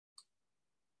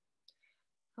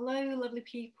Hello, lovely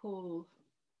people.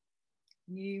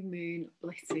 New moon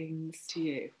blessings to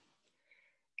you.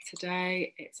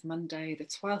 Today it's Monday, the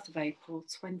 12th of April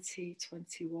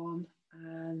 2021,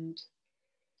 and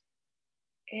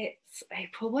it's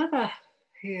April weather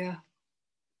here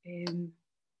in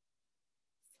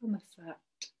Somerset.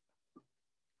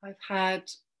 I've had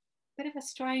a bit of a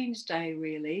strange day,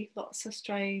 really. Lots of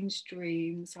strange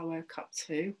dreams I woke up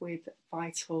to with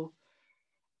vital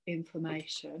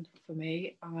information for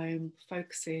me. I'm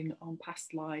focusing on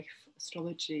past life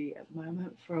astrology at the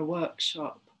moment for a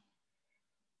workshop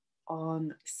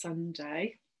on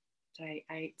Sunday, day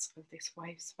 8 of this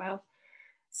Wavespell.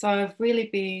 So I've really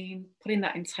been putting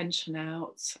that intention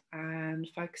out and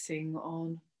focusing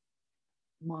on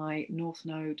my North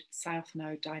Node, South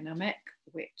Node dynamic,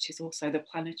 which is also the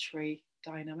planetary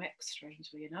dynamic,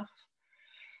 strangely enough.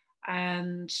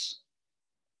 And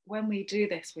when we do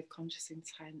this with conscious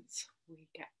intent, we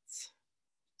get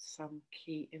some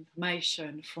key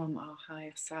information from our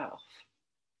higher self.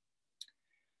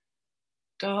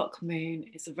 Dark moon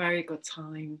is a very good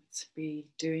time to be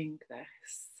doing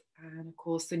this. And of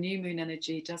course, the new moon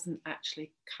energy doesn't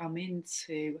actually come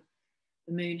into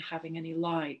the moon having any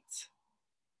light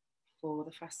for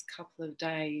the first couple of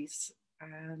days.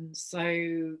 And so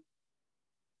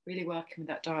really working with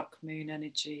that dark moon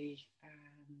energy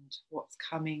and what's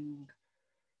coming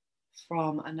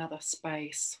from another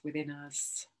space within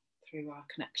us through our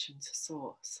connection to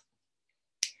source.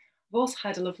 I've also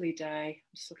had a lovely day.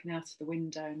 I'm just looking out of the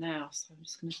window now, so I'm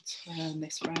just going to turn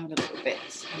this around a little bit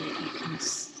so you can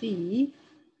see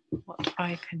what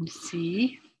I can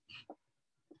see.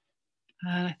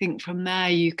 And I think from there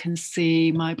you can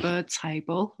see my bird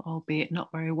table, albeit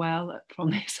not very well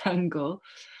from this angle.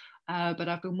 But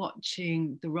I've been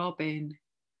watching the robin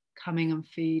coming and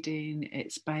feeding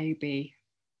its baby,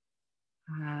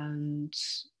 and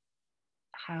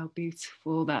how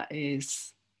beautiful that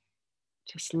is.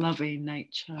 Just loving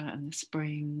nature and the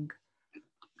spring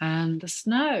and the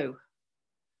snow.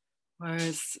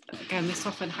 Whereas, again, this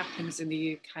often happens in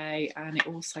the UK, and it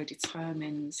also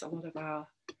determines a lot of our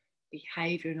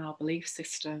behaviour and our belief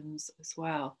systems as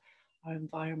well. Our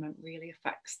environment really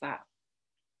affects that.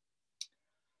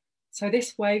 So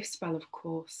this wave spell, of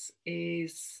course,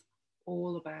 is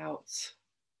all about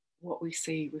what we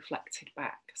see reflected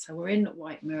back. So we're in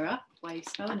White Mirror wave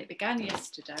spell, and it began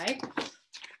yesterday.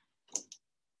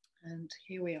 And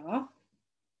here we are,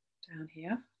 down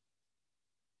here.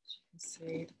 As you can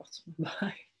see, the bottom of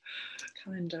my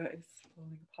calendar is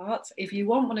falling apart. If you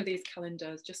want one of these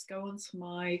calendars, just go onto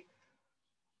my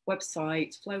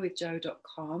website,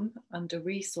 flowwithjo.com, under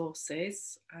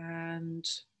resources, and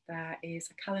there is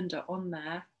a calendar on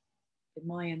there, the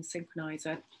Mayan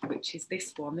synchronizer, which is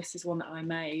this one. This is one that I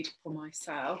made for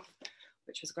myself,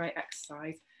 which was a great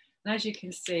exercise. And as you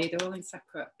can see, they're all in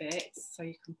separate bits, so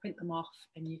you can print them off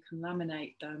and you can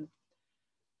laminate them,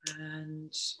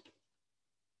 and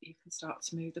you can start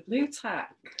to move the blue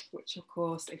tack, which of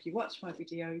course, if you watch my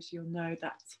videos, you'll know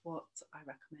that's what I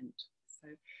recommend. So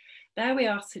there we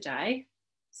are today.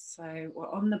 So we're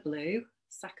on the blue,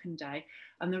 second day.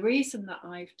 And the reason that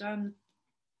I've done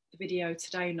the video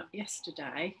today, not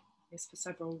yesterday, is for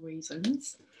several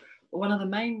reasons. But one of the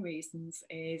main reasons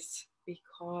is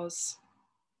because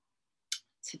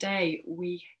today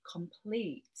we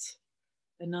complete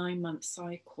the 9-month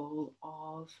cycle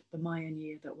of the Mayan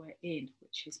year that we're in,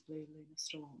 which is Blue Lunar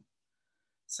Storm.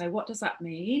 So what does that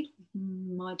mean?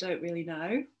 I don't really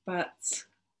know, but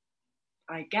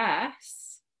I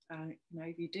guess,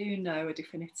 if you do know a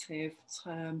definitive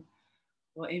term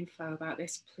or info about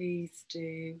this, please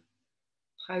do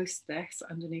post this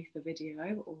underneath the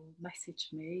video or message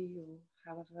me, or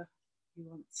however you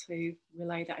want to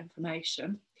relay that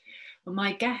information. But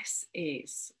my guess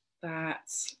is that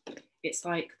it's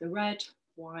like the red,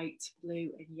 white,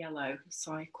 blue and yellow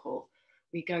cycle.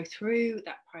 We go through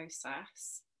that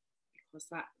process because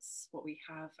that's what we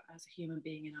have as a human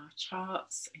being in our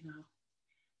charts, in our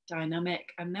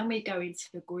dynamic, and then we go into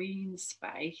the green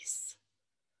space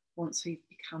once we've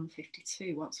become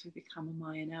 52, once we become a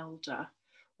Mayan elder.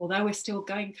 Although we're still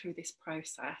going through this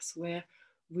process, we're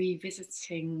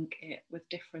revisiting it with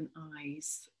different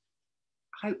eyes,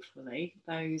 hopefully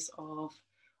those of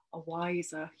a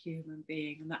wiser human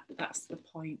being. And that's the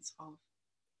point of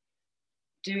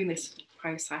doing this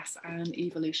process and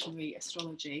evolutionary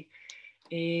astrology,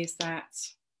 is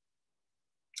that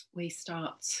we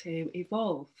start to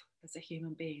evolve as a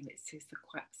human being. This is the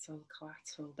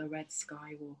Quetzalcoatl, the Red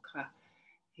Skywalker,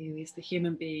 who is the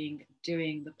human being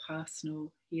doing the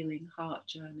personal healing heart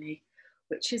journey,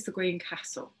 which is the Green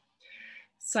Castle.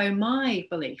 So my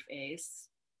belief is,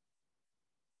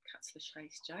 cut to the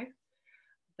chase, Joe,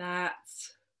 that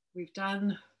we've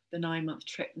done the 9-month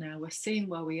trip now. We're seeing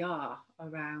where we are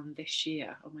around this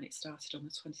year and when it started on the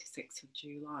 26th of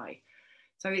July.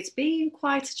 So it's been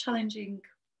quite a challenging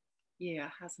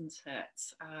year, hasn't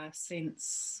it?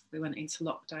 Since we went into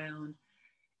lockdown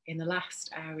in the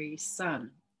last Aries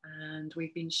sun, and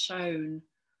we've been shown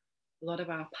a lot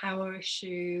of our power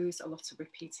issues, a lot of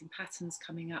repeating patterns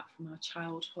coming up from our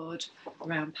childhood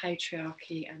around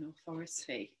patriarchy and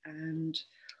authority, and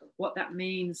what that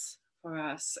means for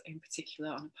us in particular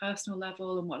on a personal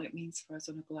level and what it means for us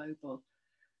on a global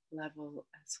level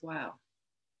as well.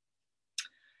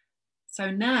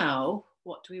 So now,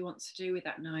 what do we want to do with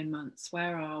that 9 months?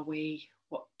 Where are we?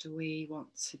 What do we want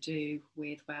to do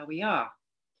with where we are?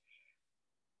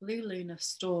 Blue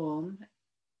storm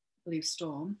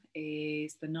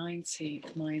is the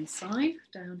 19th Mayan sign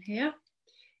down here.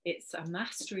 It's a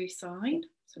mastery sign.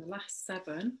 So the last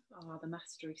 7 are the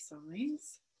mastery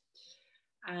signs.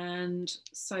 And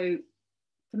so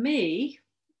for me,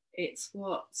 it's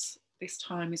what this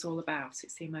time is all about.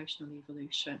 It's the emotional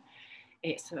evolution.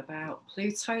 It's about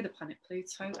Pluto, the planet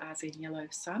Pluto, as in yellow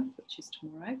sun, which is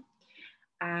tomorrow.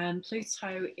 And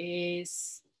Pluto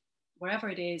is wherever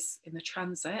it is in the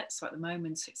transit. So at the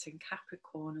moment it's in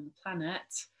Capricorn and the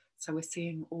planet. So we're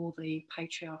seeing all the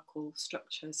patriarchal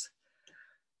structures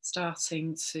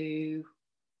starting to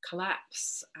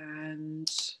collapse and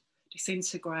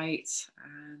disintegrate,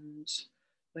 and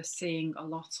we're seeing a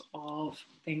lot of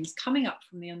things coming up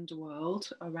from the underworld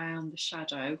around the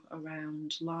shadow,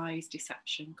 around lies,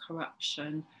 deception,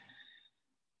 corruption,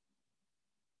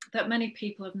 that many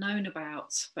people have known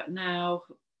about, but now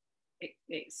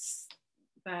it's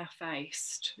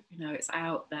barefaced, it's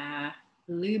out there,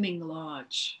 looming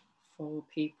large for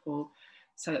people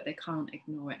so that they can't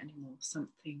ignore it anymore.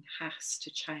 Something has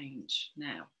to change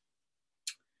now.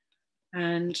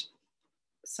 And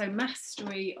so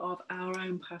mastery of our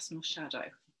own personal shadow,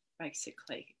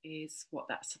 basically, is what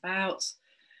that's about.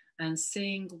 And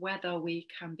seeing whether we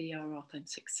can be our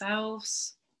authentic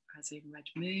selves, as in red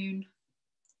moon,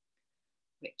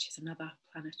 which is another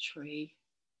planetary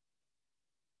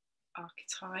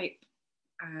archetype.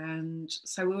 And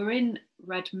so we were in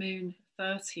red moon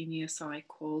 13-year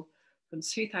cycle from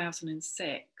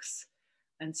 2006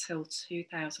 until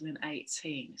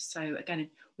 2018. So again,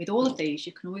 with all of these,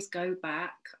 you can always go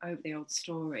back over the old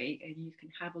story and you can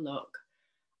have a look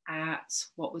at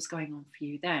what was going on for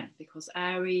you then, because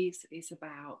Aries is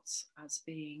about us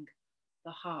being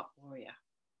the heart warrior.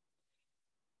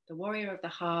 The warrior of the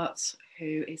heart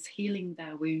who is healing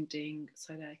their wounding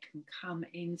so they can come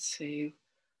into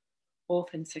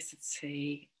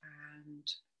authenticity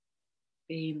and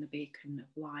being the beacon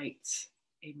of light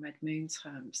in red moon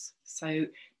terms. So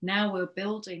now we're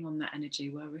building on that energy,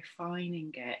 we're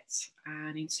refining it.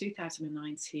 And in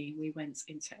 2019, we went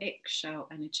into eggshell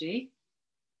energy,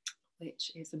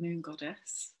 which is the moon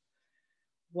goddess,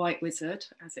 white wizard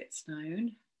as it's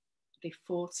known, the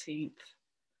 14th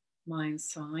Mayan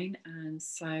sign. And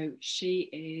so she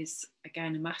is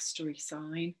again a mastery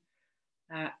sign.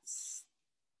 That's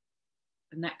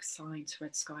the next sign to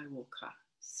Red Skywalker.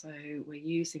 So we're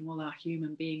using all our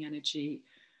human being energy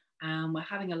and we're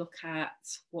having a look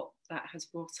at what that has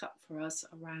brought up for us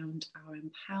around our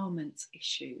empowerment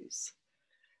issues.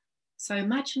 So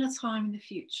imagine a time in the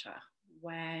future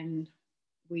when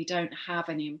we don't have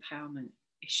any empowerment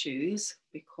issues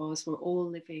because we're all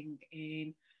living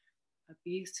in a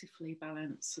beautifully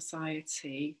balanced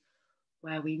society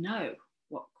where we know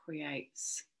what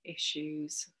creates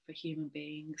issues for human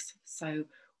beings. So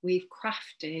we've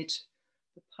crafted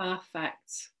the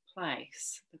perfect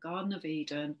place, the Garden of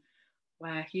Eden,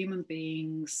 where human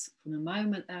beings, from the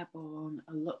moment they're born,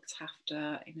 are looked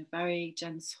after in a very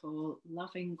gentle,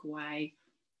 loving way,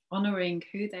 honouring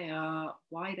who they are,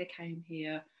 why they came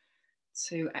here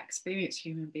to experience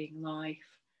human being life,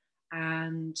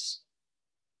 and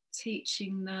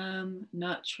teaching them,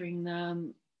 nurturing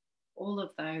them, all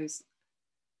of those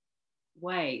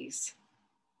ways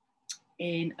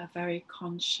in a very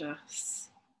conscious,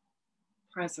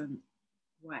 present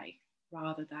way,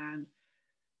 rather than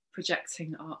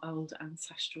projecting our old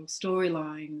ancestral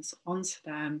storylines onto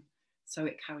them so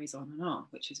it carries on and on,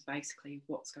 which is basically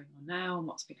what's going on now and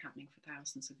what's been happening for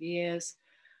thousands of years.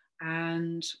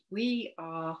 And we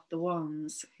are the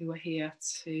ones who are here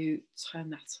to turn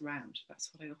that around.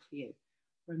 That's what I offer you.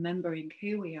 Remembering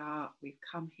who we are, we've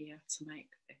come here to make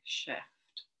this shift.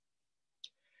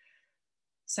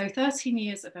 So 13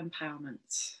 years of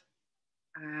empowerment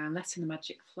and letting the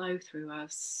magic flow through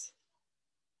us.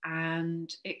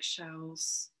 And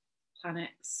eggshells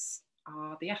planets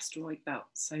are the asteroid belt.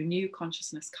 So new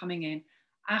consciousness coming in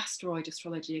Asteroid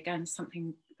astrology, again,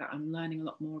 something that I'm learning a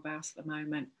lot more about at the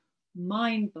moment.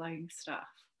 Mind-blowing stuff,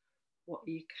 what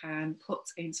you can put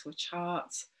into a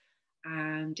chart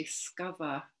and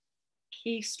discover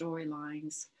key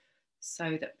storylines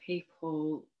so that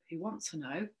people who want to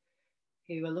know,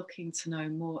 who are looking to know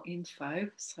more info,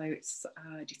 so it's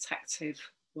detective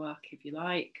work, if you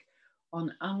like,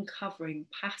 on uncovering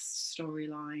past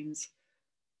storylines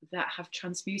that have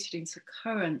transmuted into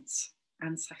current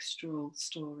ancestral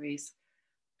stories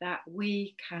that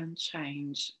we can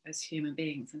change as human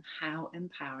beings. And how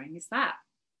empowering is that?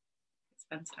 It's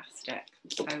fantastic.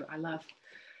 So I love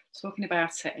talking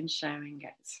about it and sharing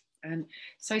it. And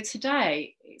so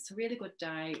today, it's a really good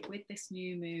day with this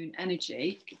new moon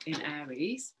energy in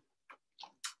Aries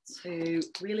to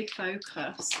really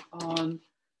focus on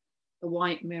the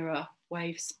white mirror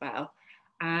Wavespell.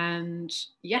 And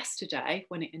yesterday,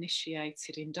 when it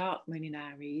initiated in dark moon in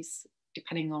Aries,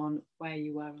 depending on where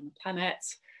you were on the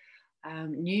planet,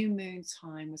 new moon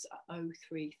time was at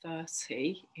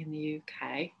 03:30 in the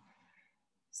UK.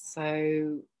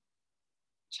 So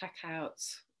check out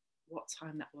what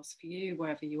time that was for you,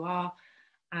 wherever you are.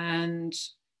 And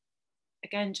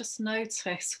again, just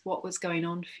notice what was going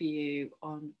on for you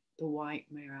on the white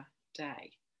mirror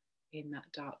day in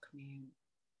that dark moon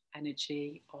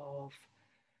energy of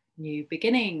new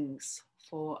beginnings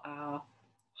for our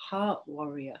heart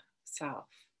warrior self,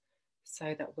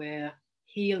 so that we're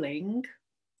healing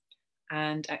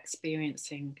and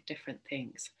experiencing different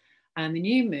things. And the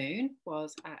new moon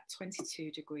was at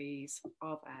 22 degrees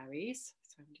of Aries.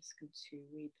 So I'm just going to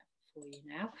read that for you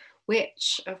now,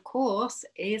 which of course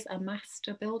is a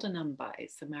master builder number.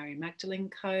 It's the Mary Magdalene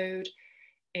code.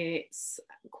 It's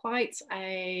quite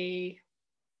a,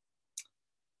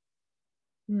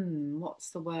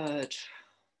 what's the word?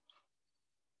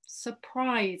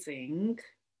 Surprising.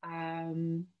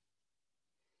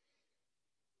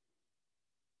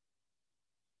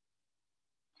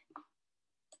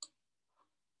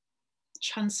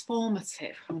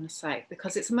 Transformative, I want to say,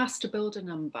 because it's a master builder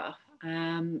number.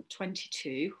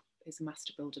 22 is a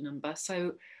master builder number.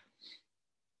 So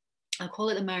I call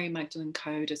it the Mary Magdalene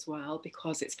code as well,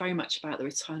 because it's very much about the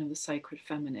return of the sacred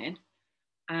feminine.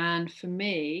 And for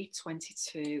me,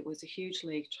 22 was a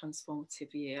hugely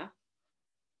transformative year.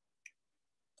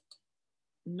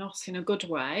 Not in a good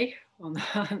way.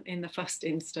 In the first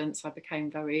instance, I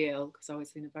became very ill because I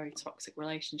was in a very toxic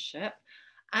relationship.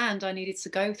 And I needed to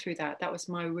go through that. That was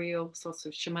my real sort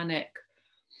of shamanic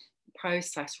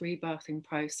process, rebirthing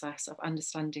process of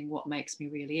understanding what makes me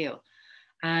really ill.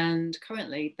 And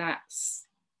currently, that's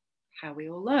how we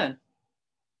all learn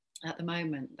at the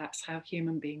moment. That's how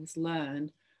human beings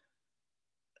learn,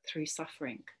 through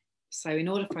suffering. So in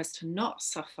order for us to not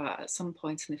suffer at some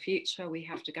point in the future, we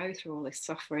have to go through all this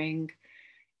suffering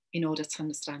in order to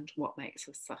understand what makes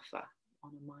us suffer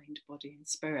on a mind, body, and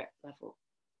spirit level.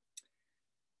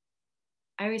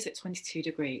 Aries at 22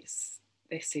 degrees.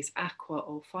 This is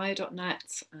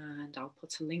aquaorfire.net, and I'll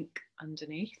put a link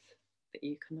underneath that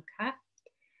you can look at.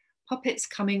 Puppets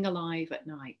coming alive at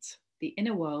night. The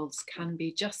inner worlds can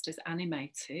be just as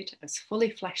animated, as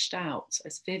fully fleshed out,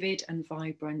 as vivid and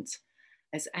vibrant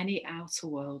as any outer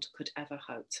world could ever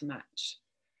hope to match.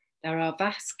 There are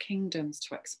vast kingdoms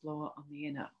to explore on the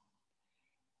inner.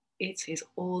 It is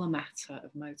all a matter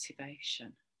of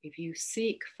motivation. If you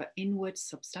seek for inward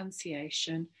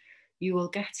substantiation, you will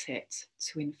get it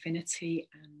to infinity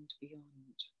and beyond.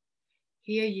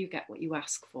 Here you get what you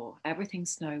ask for. Everything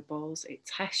snowballs. It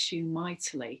tests you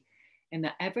mightily in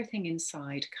that everything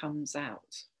inside comes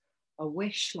out. A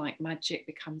wish like magic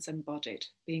becomes embodied.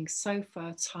 Being so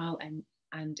fertile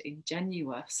and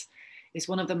ingenuous is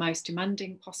one of the most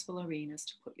demanding possible arenas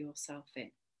to put yourself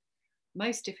in.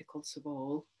 Most difficult of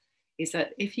all is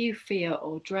that if you fear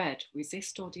or dread,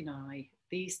 resist or deny,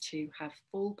 these two have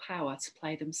full power to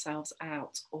play themselves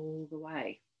out all the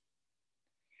way.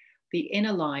 The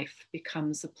inner life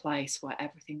becomes a place where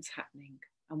everything's happening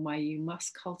and where you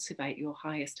must cultivate your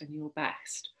highest and your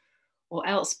best, or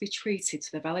else be treated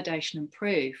to the validation and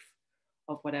proof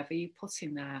of whatever you put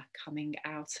in there coming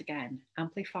out again,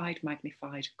 amplified,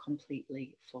 magnified,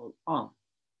 completely full on.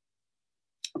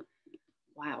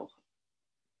 Wow.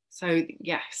 So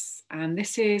yes, and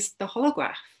this is the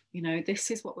holograph. You know,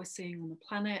 this is what we're seeing on the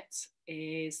planet,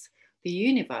 is the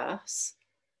universe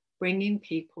bringing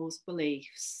people's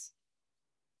beliefs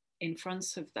in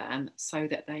front of them so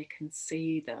that they can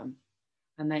see them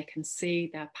and they can see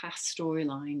their past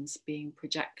storylines being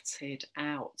projected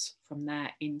out from their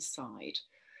inside.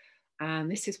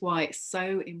 And this is why it's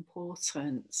so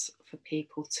important for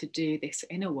people to do this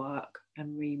inner work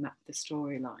and remap the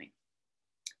storyline.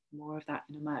 More of that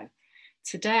in a mo.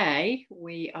 Today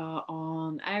we are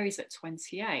on Aries at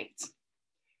 28.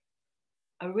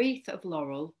 A wreath of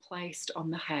laurel placed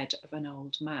on the head of an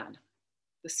old man.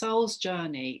 The soul's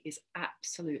journey is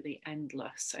absolutely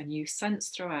endless, and you sense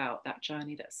throughout that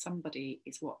journey that somebody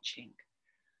is watching.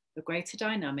 The greater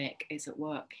dynamic is at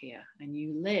work here, and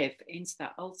you live into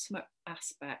that ultimate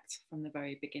aspect from the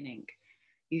very beginning.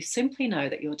 You simply know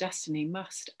that your destiny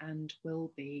must and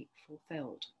will be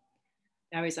fulfilled.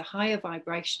 There is a higher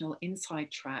vibrational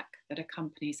inside track that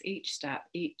accompanies each step,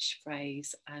 each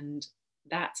phrase, and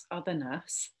that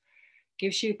otherness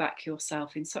gives you back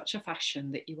yourself in such a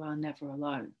fashion that you are never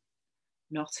alone.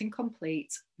 Not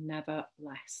incomplete, never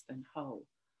less than whole.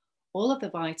 All of the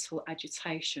vital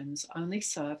agitations only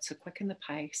serve to quicken the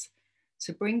pace,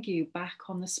 to bring you back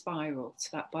on the spiral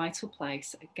to that vital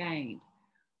place again,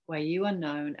 where you are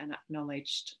known and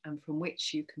acknowledged, and from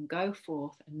which you can go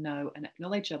forth and know and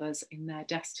acknowledge others in their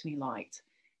destiny light,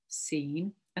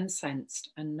 seen and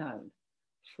sensed and known,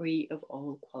 free of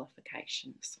all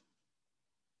qualifications.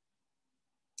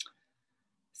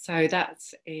 So that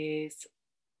is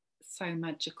so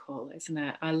magical, isn't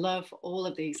it? I love all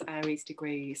of these Aries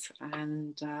degrees,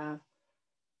 and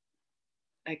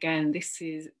again, this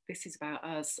is about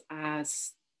us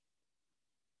as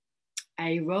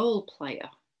a role player,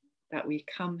 that we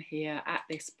come here at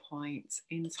this point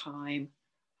in time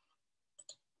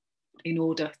in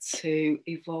order to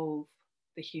evolve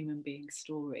the human being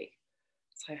story.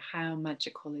 So how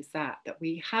magical is that? That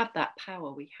we have that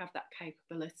power, we have that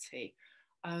capability,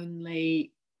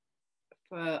 only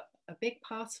for a big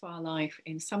part of our life,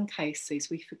 in some cases,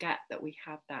 we forget that we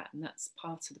have that. And that's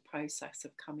part of the process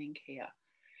of coming here,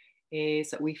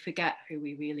 is that we forget who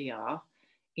we really are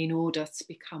in order to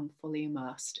become fully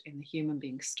immersed in the human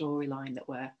being storyline that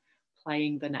we're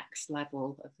playing the next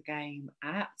level of the game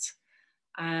at.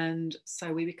 And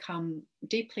so we become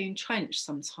deeply entrenched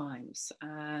sometimes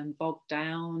and bogged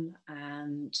down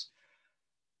and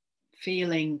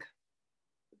feeling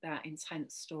that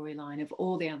intense storyline of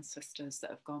all the ancestors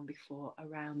that have gone before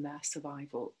around their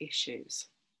survival issues.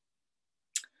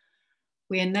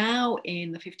 We are now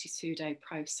in the 52-day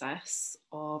process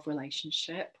of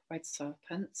relationship, Red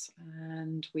Serpent,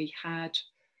 and we had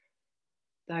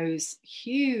those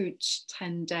huge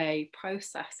 10-day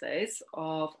processes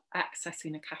of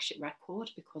accessing Akashic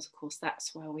record, because of course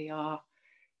that's where we are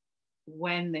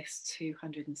when this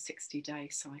 260-day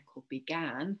cycle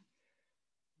began.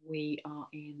 We are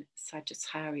in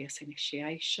Sagittarius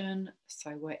initiation,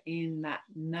 so we're in that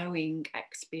knowing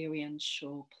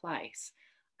experiential place.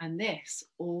 And this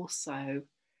also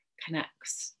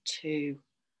connects to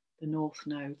the North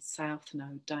Node, South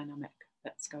Node dynamic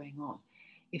that's going on.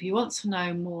 If you want to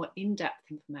know more in-depth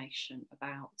information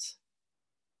about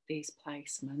these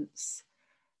placements,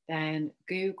 then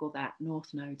Google that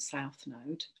North Node, South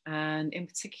Node. And in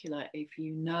particular, if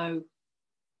you know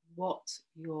what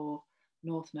your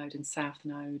North Node and South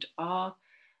Node are,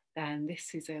 then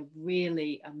this is a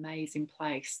really amazing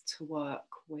place to work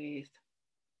with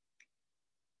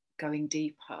going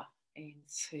deeper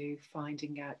into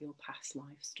finding out your past life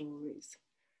stories.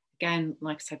 Again,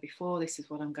 like I said before, this is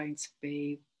what I'm going to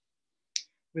be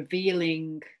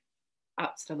revealing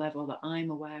up to the level that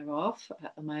I'm aware of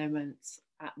at the moment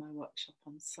at my workshop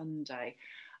on Sunday.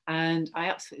 And I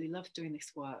absolutely love doing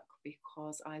this work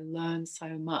because I learn so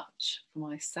much for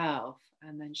myself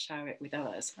and then share it with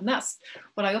others. And that's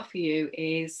what I offer you,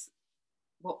 is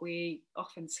what we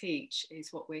often teach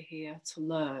is what we're here to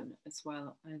learn as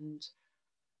well. And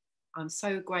I'm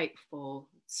so grateful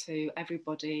to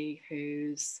everybody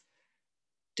who's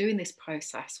doing this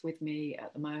process with me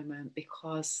at the moment,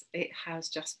 because it has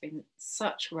just been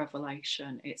such a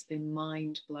revelation. It's been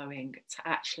mind-blowing to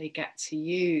actually get to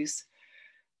use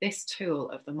this tool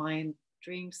of the Mind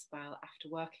Dream Spell after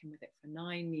working with it for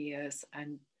 9 years,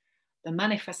 and the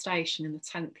manifestation in the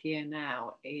 10th year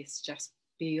now is just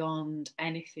beyond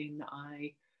anything that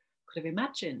I could have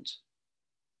imagined.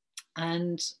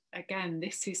 And again,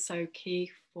 this is so key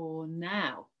for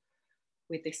now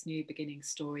with this new beginning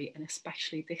story, and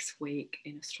especially this week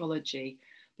in astrology,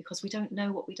 because we don't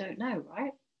know what we don't know,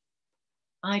 right?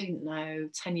 I didn't know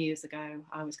 10 years ago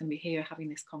I was going to be here having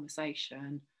this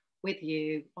conversation with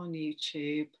you on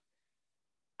YouTube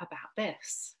about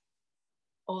this.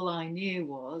 All I knew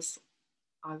was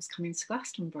I was coming to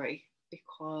Glastonbury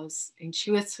because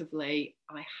intuitively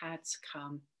I had to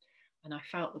come, and I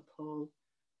felt the pull,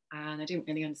 and I didn't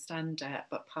really understand it,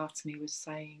 but part of me was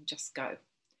saying, just go.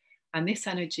 And this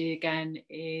energy again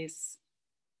is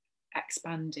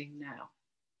expanding now,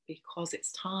 because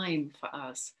it's time for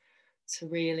us to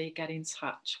really get in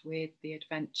touch with the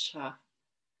adventure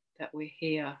that we're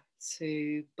here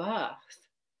to birth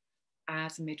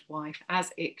as midwife, as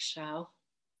Ixchel,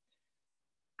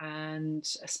 and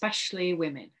especially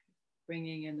women,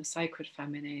 bringing in the sacred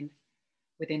feminine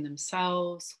within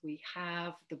themselves. We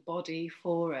have the body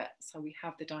for it. So we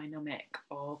have the dynamic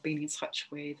of being in touch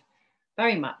with,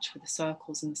 very much with the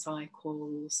circles and the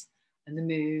cycles and the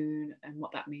moon and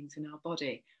what that means in our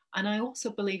body. And I also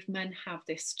believe men have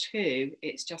this too.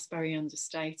 It's just very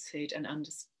understated and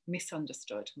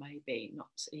misunderstood, maybe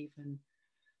not even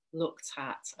looked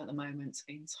at the moment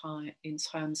in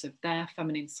terms of their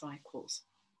feminine cycles,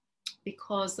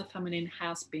 because the feminine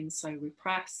has been so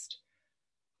repressed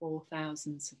for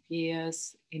thousands of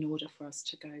years in order for us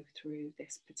to go through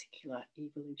this particular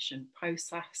evolution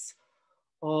process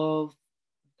of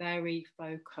very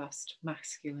focused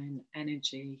masculine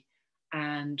energy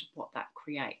and what that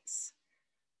creates.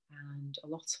 And a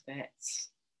lot of it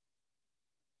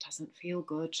doesn't feel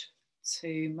good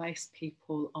to most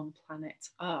people on planet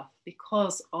Earth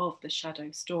because of the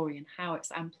shadow story and how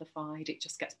it's amplified. It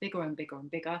just gets bigger and bigger and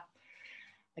bigger.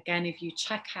 Again, if you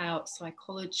check out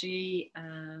psychology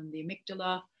and the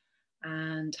amygdala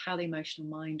and how the emotional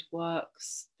mind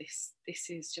works, this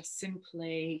is just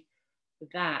simply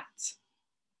that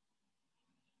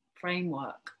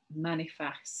framework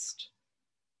manifest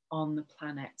on the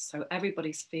planet. So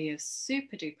everybody's fears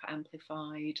super duper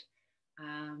amplified,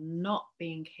 not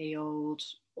being healed,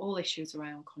 all issues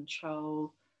around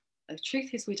control. The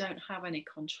truth is we don't have any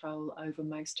control over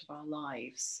most of our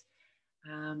lives,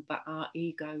 but our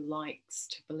ego likes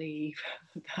to believe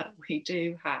that we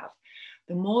do have.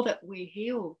 The more that we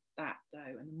heal that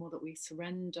though, and the more that we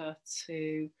surrender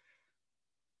to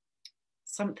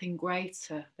something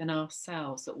greater than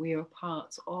ourselves that we are a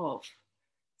part of,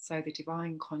 so the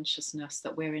divine consciousness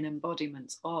that we're an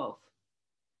embodiment of,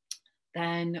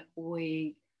 then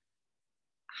we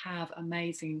have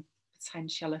amazing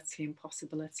potentiality and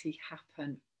possibility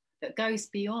happen that goes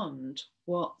beyond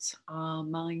what our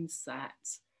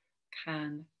mindset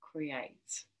can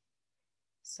create.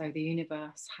 So the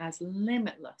universe has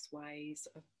limitless ways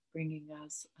of bringing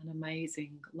us an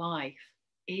amazing life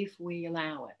if we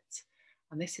allow it.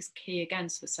 And this is key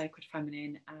against the sacred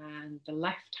feminine and the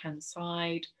left-hand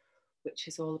side, which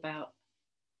is all about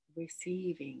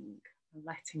receiving and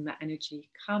letting that energy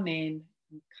come in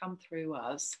and come through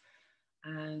us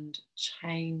and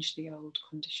change the old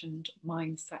conditioned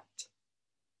mindset.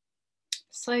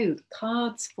 So,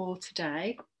 cards for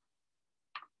today.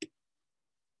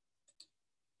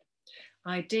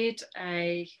 I did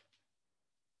a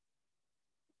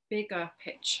bigger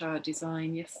picture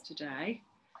design yesterday,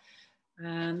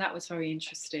 and that was very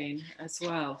interesting as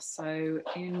well. So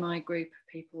in my group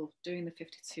of people doing the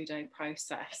 52-day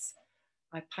process,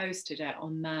 I posted it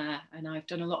on there, and I've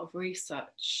done a lot of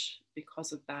research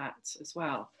because of that as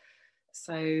well.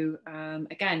 So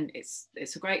again, it's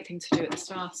a great thing to do at the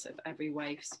start of every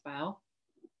Wavespell,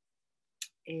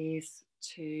 is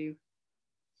to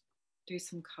do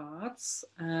some cards.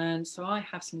 And so I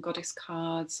have some goddess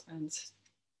cards, and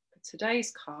for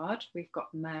today's card we've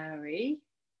got Mary,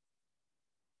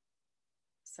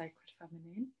 sacred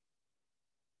feminine.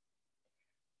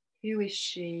 Who is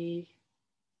she?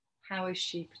 How is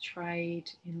she portrayed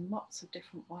in lots of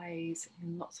different ways,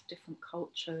 in lots of different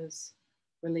cultures,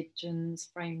 religions,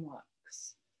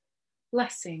 frameworks?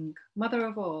 Blessing, mother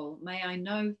of all, may I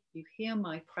know you hear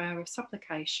my prayer of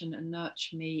supplication and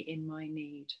nurture me in my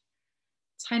need.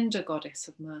 Tender goddess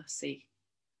of mercy,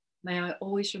 may I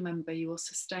always remember you will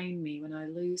sustain me when I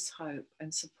lose hope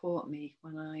and support me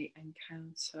when I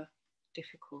encounter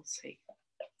difficulty.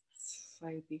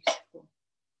 So beautiful.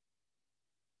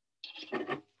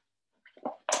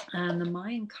 And the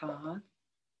Mayan card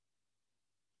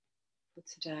for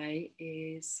today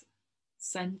is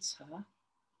Center.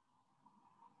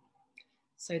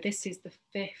 So this is the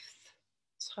 5th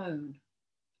tone,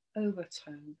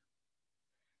 overtone.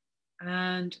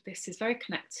 And this is very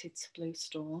connected to Blue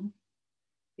Storm,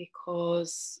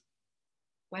 because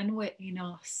when we're in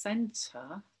our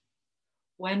center,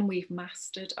 when we've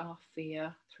mastered our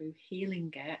fear through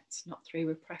healing it, not through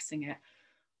repressing it,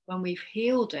 when we've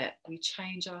healed it, we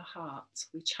change our heart,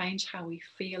 we change how we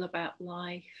feel about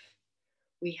life,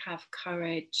 we have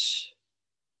courage,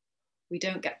 we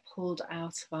don't get pulled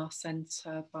out of our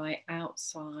center by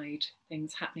outside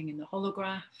things happening in the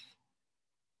holograph.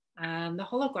 And the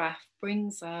holograph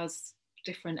brings us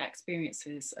different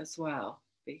experiences as well,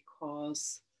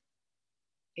 because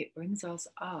it brings us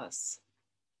us.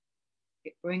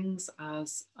 It brings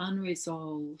us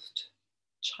unresolved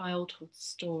childhood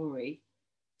story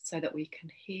so that we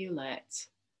can heal it,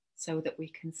 so that we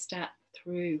can step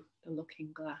through the looking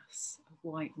glass of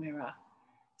white mirror,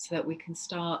 so that we can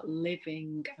start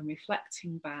living and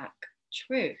reflecting back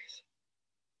truth.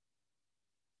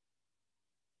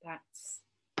 That's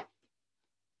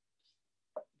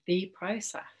the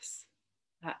process.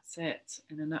 That's it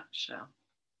in a nutshell.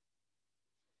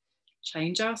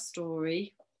 Change our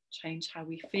story, change how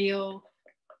we feel.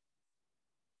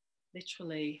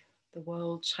 Literally, the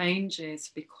world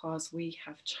changes because we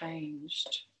have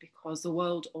changed, because the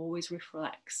world always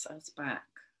reflects us back.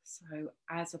 So,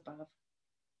 as above,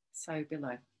 so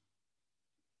below.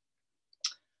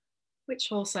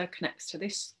 Which also connects to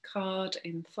this card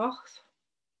in Thoth,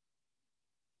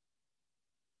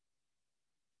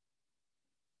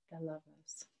 the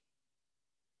Lovers.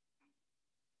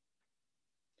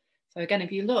 So again,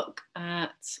 if you look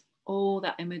at all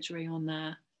that imagery on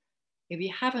there, if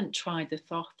you haven't tried the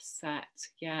Thoth set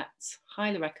yet,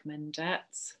 highly recommend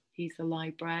it. He's the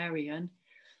librarian.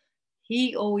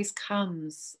 He always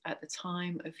comes at the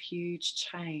time of huge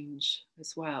change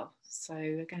as well. So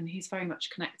again, he's very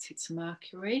much connected to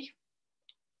Mercury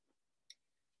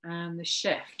and the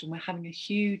shift, and we're having a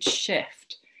huge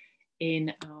shift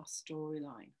in our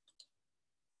storyline.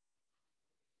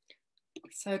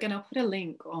 So again, I'll put a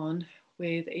link on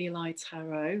with Eli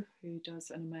Tarot, who does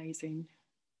an amazing,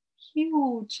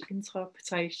 huge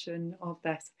interpretation of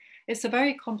this. It's a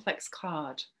very complex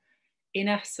card. In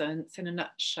essence, in a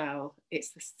nutshell,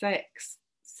 it's the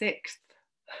sixth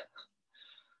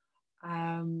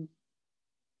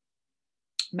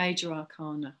major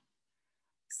arcana.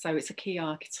 So it's a key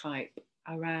archetype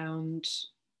around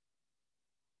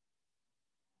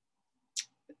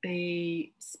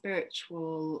the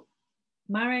spiritual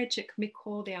marriage. It can be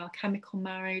called the alchemical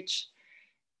marriage.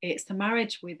 It's the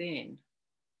marriage within.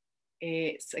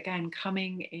 It's again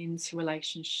coming into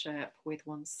relationship with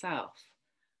oneself.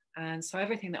 And so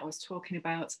everything that I was talking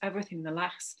about, everything in the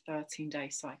last 13-day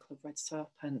cycle of Red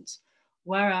Serpent,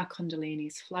 where our Kundalini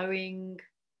is flowing,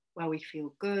 where we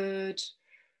feel good,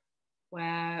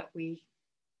 where we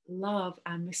love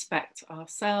and respect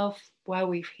ourselves, where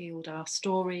we've healed our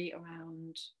story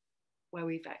around where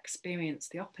we've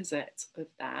experienced the opposite of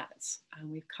that, and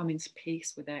we've come into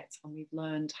peace with it, and we've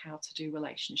learned how to do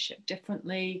relationship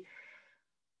differently.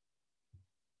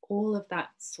 All of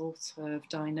that sort of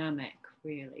dynamic,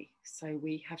 really. So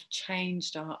we have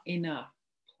changed our inner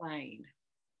plane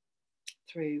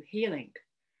through healing.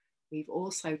 We've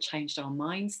also changed our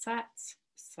mindset.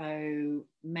 So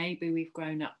maybe we've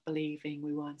grown up believing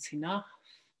we weren't enough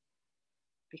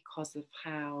because of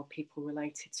how people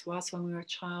related to us when we were a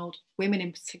child. Women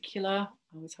in particular,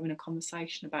 I was having a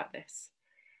conversation about this.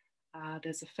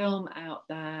 There's a film out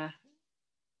there,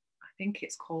 I think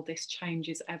it's called This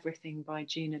Changes Everything by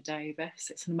Gina Davis.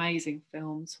 It's an amazing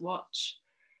film to watch,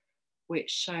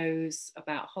 which shows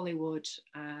about Hollywood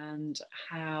and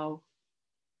how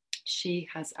she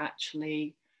has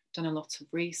actually done a lot of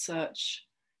research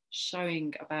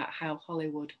showing about how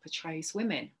Hollywood portrays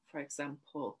women, for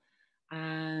example,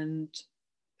 and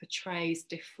portrays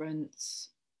different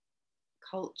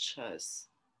cultures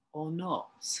or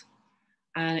not.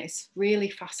 And it's really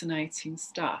fascinating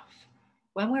stuff.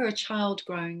 When we're a child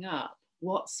growing up,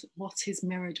 what is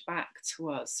mirrored back to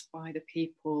us by the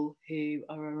people who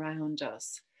are around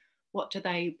us? What do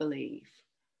they believe?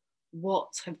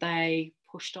 What have they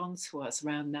pushed onto us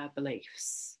around their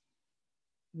beliefs?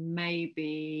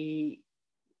 Maybe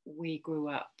we grew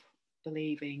up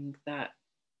believing that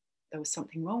there was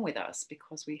something wrong with us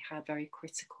because we had very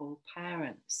critical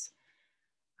parents.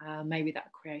 Maybe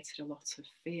that created a lot of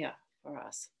fear for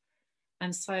us.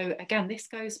 And so again, this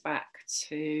goes back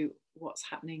to what's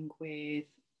happening with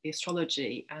the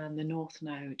astrology and the North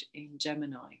Node in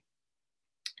Gemini.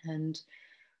 And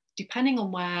depending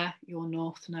on where your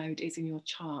North Node is in your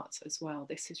chart as well,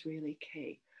 this is really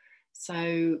key.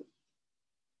 So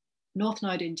North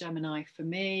Node in Gemini for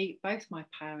me, both my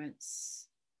parents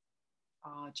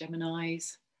are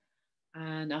Geminis,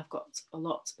 and I've got a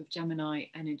lot of Gemini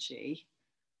energy,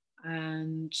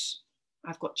 and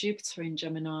I've got Jupiter in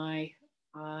Gemini.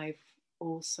 I've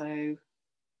also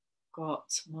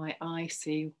got my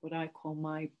IC, what I call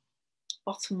my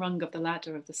bottom rung of the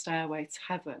ladder of the stairway to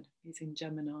heaven, is in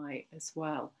Gemini as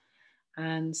well.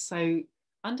 And so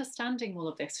understanding all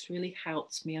of this really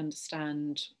helps me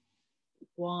understand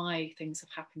why things have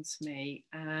happened to me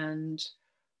and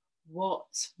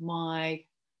what my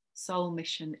soul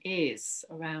mission is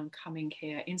around coming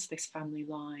here into this family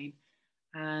line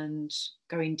and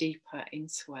going deeper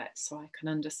into it, so I can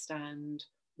understand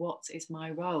what is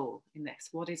my role in this,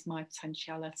 what is my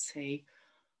potentiality,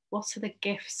 what are the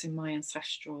gifts in my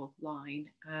ancestral line,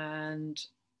 and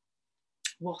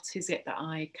what is it that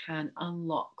I can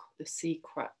unlock the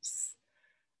secrets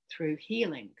through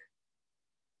healing.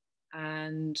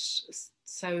 And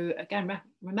so again,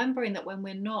 remembering that when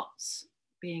we're not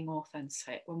being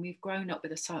authentic, when we've grown up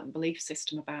with a certain belief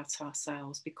system about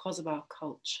ourselves because of our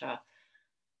culture,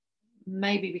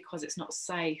 maybe because it's not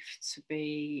safe to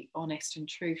be honest and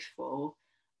truthful,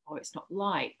 or it's not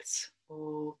liked,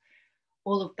 or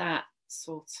all of that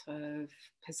sort of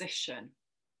position,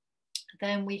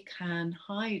 then we can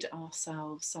hide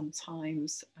ourselves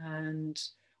sometimes and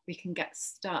we can get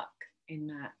stuck in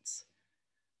that.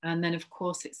 And then, of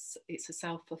course, it's a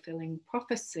self-fulfilling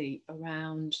prophecy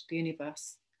around the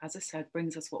universe, as I said,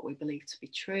 brings us what we believe to be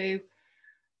true,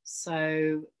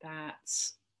 so that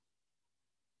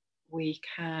we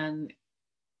can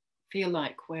feel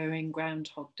like we're in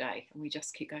Groundhog Day and we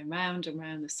just keep going round and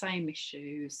round the same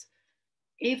issues.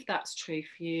 If that's true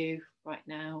for you right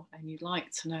now and you'd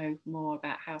like to know more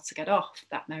about how to get off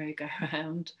that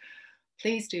merry-go-round,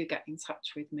 please do get in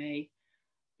touch with me,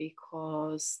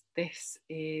 because this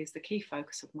is the key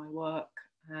focus of my work,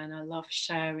 and I love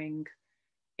sharing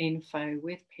info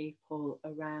with people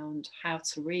around how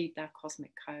to read their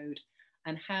cosmic code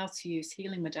and how to use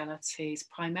healing modalities,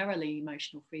 primarily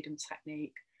emotional freedom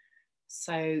technique,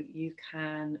 so you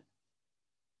can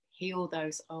heal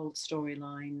those old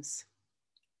storylines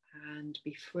and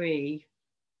be free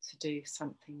to do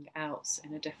something else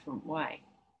in a different way.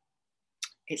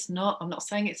 It's not, I'm not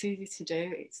saying it's easy to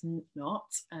do, it's not,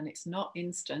 and it's not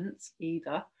instant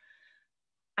either.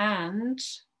 And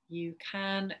you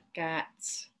can get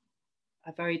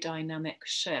a very dynamic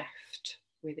shift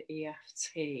with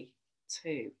EFT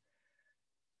too.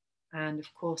 And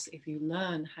of course, if you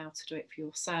learn how to do it for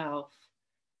yourself,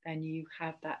 then you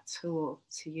have that tool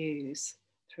to use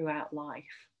throughout life.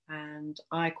 And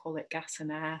I call it gas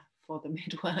and air for the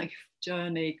midwife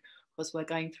journey, because we're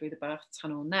going through the birth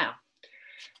tunnel now.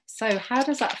 So how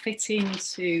does that fit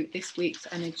into this week's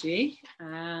energy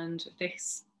and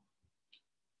this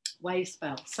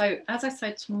Wavespell? So as I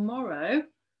said, tomorrow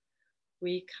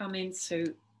we come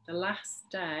into the last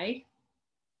day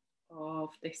of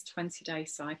this 20-day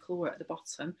cycle. We're at the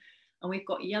bottom and we've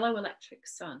got yellow electric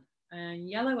sun. And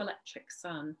yellow electric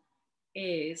sun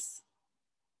is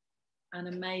an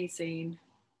amazing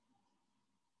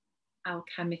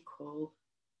alchemical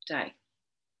day.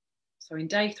 So in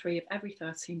day 3 of every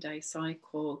 13-day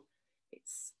cycle,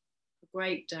 it's a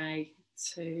great day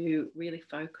to really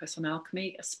focus on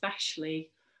alchemy, especially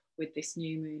with this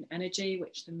new moon energy,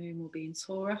 which the moon will be in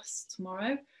Taurus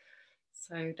tomorrow.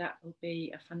 So that will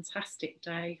be a fantastic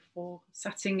day for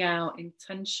setting out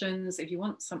intentions. If you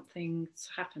want something to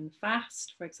happen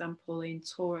fast, for example, in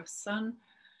Taurus sun,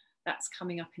 that's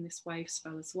coming up in this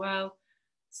Wavespell as well.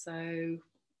 So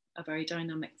a very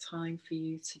dynamic time for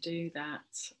you to do that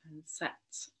and set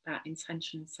that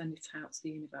intention and send it out to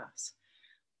the universe.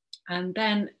 And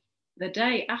then the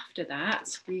day after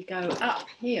that, we go up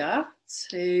here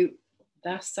to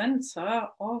the center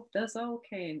of the Tzol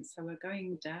Kin. So we're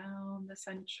going down the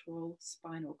central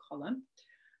spinal column,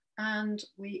 and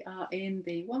we are in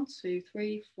the 1, 2,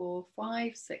 3, 4,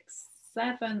 5, 6,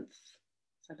 7th,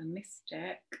 7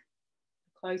 mystic,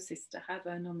 closest to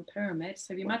heaven on the pyramid.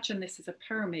 So if you imagine this is a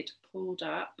pyramid pulled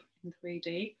up in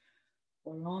 3D,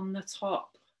 we're on the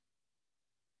top.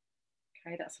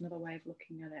 Okay, that's another way of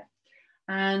looking at it.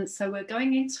 And so we're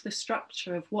going into the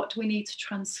structure of what do we need to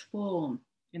transform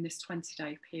in this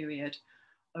 20-day period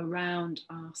around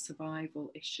our survival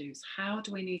issues. How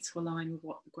do we need to align with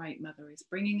what the Great Mother is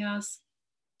bringing us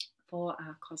for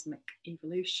our cosmic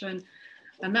evolution?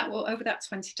 And that will, over that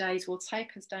 20 days, will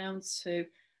take us down to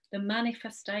the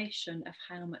manifestation of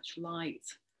how much light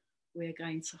we're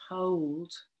going to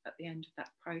hold at the end of that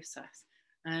process.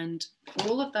 And for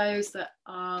all of those that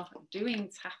are doing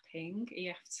tapping,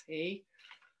 EFT,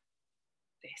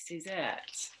 this is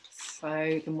it.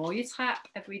 So the more you tap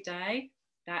every day,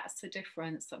 that's the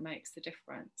difference that makes the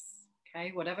difference.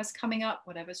 Okay, whatever's coming up,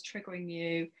 whatever's triggering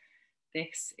you,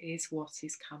 this is what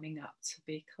is coming up to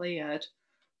be cleared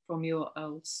from your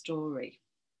old story.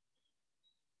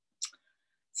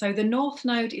 So the North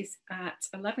Node is at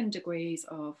 11 degrees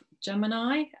of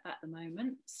Gemini at the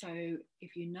moment. So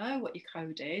if you know what your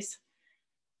code is,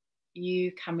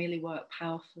 you can really work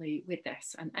powerfully with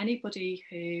this. And anybody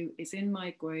who is in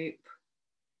my group,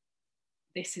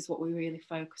 this is what we really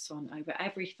focus on. Over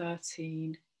every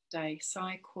 13-day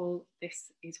cycle,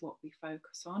 this is what we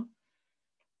focus on.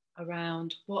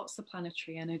 Around what's the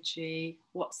planetary energy,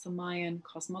 what's the Mayan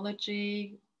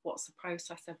cosmology, what's the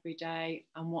process every day,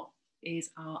 and what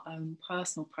is our own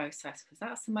personal process, because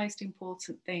that's the most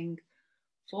important thing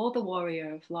for the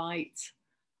warrior of light.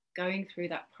 Going through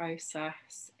that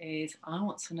process is, I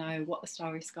want to know what the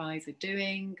starry skies are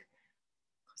doing,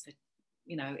 because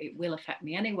you know, it will affect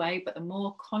me anyway, but the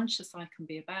more conscious I can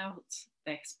be about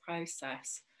this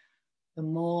process, the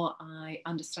more I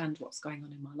understand what's going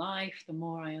on in my life, the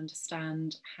more I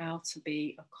understand how to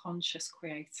be a conscious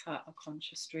creator, a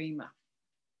conscious dreamer.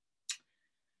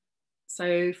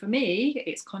 So for me,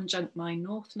 it's conjunct my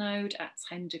North Node at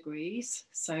 10 degrees.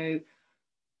 So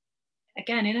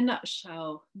again, in a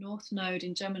nutshell, North Node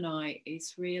in Gemini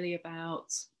is really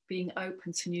about being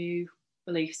open to new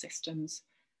belief systems,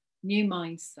 new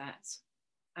mindsets.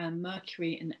 And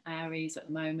Mercury in Aries at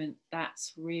the moment,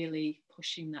 that's really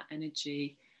pushing that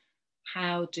energy.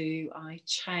 How do I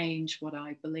change what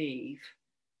I believe?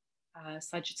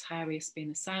 Sagittarius being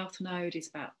the South Node is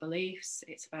about beliefs,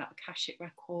 it's about Akashic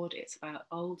record, it's about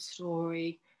old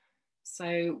story.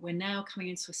 So we're now coming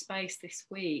into a space this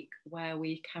week where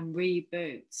we can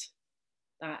reboot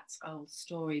that old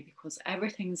story because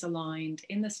everything's aligned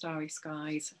in the starry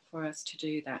skies for us to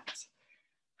do that.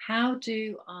 How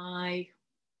do I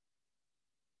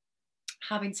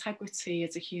have integrity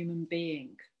as a human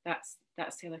being? That's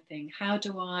the other thing. How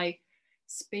do I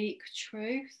speak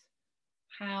truth?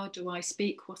 How do I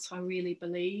speak what I really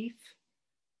believe?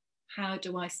 How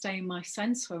do I stay in my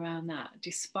center around that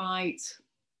despite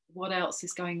what else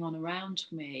is going on around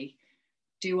me?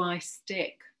 Do I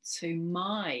stick to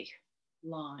my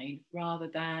line rather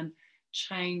than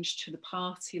change to the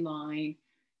party line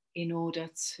in order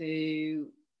to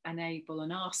enable a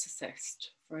narcissist,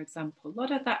 for example? A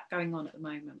lot of that going on at the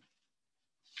moment.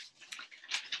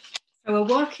 So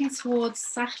we're working towards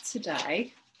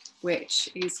Saturday, which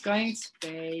is going to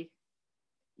be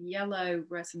yellow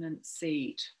resonant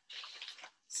seed.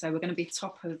 So we're going to be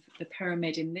top of the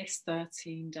pyramid in this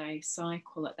 13-day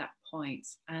cycle at that point.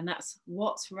 And that's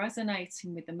what's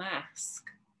resonating with the mask.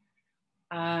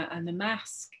 And the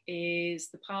mask is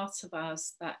the part of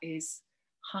us that is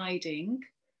hiding,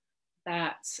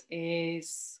 that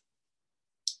is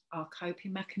our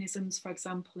coping mechanisms, for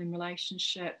example, in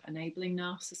relationship, enabling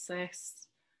narcissists,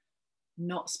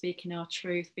 not speaking our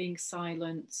truth, being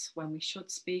silent when we should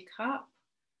speak up.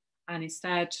 And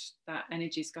instead, that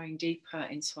energy is going deeper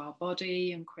into our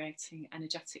body and creating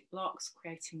energetic blocks,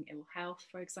 creating ill health,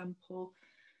 for example.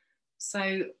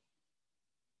 So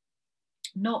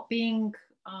not being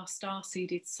our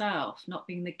star-seeded self, not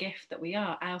being the gift that we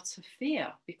are out of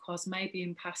fear, because maybe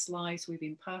in past lives we've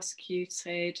been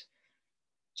persecuted.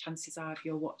 Chances are if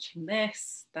you're watching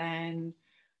this, then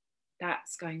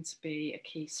that's going to be a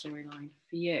key storyline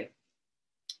for you.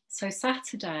 So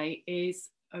Saturday is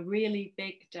a really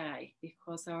big day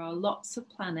because there are lots of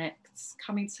planets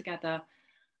coming together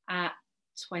at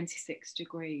 26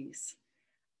 degrees.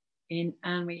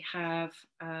 And we have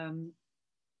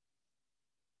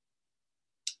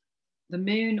the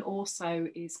moon also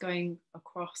is going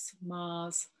across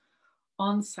Mars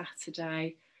on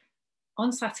Saturday.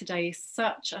 On Saturday is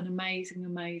such an amazing,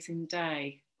 amazing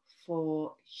day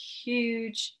for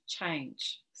huge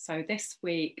change. So this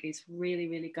week is really,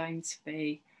 really going to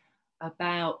be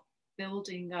about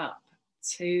building up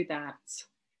to that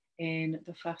in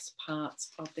the first part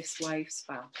of this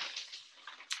Wavespell.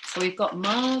 So we've got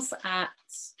Mars at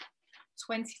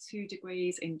 22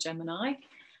 degrees in Gemini,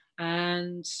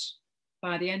 and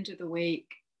by the end of the week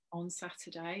on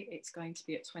Saturday, it's going to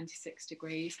be at 26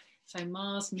 degrees. So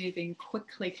Mars moving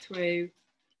quickly through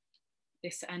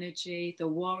this energy, the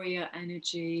warrior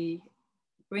energy,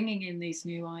 bringing in these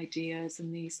new ideas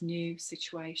and these new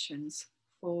situations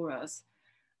for us.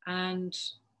 And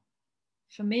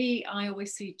for me, I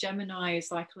always see Gemini as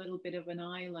like a little bit of an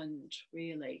island,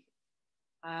 really.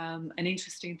 And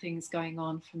interesting things going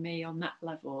on for me on that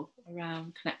level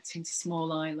around connecting to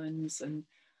small islands. And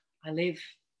I live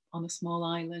on a small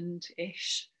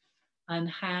island-ish, and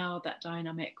how that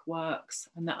dynamic works,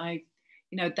 and that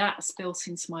that's built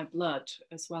into my blood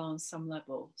as well on some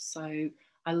level. So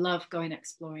I love going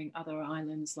exploring other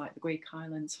islands like the Greek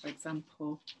islands, for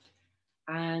example.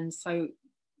 And so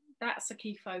that's a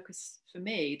key focus for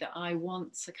me that I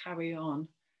want to carry on.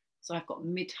 So I've got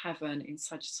midheaven in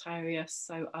Sagittarius.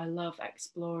 So I love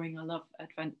exploring, I love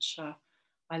adventure.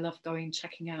 I love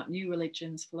checking out new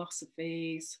religions,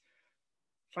 philosophies,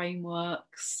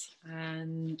 frameworks,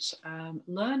 and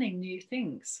learning new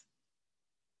things.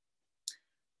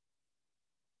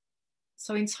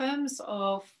 So in terms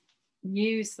of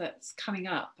news that's coming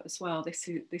up as well, this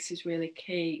is really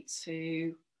key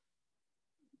to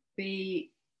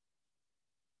be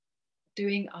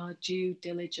doing our due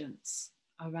diligence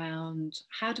around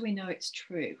how do we know it's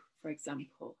true, for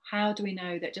example. How do we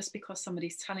know that just because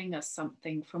somebody's telling us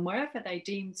something from wherever they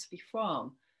deem to be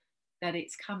from, that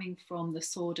it's coming from the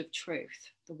sword of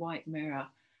truth, the white mirror?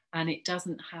 and it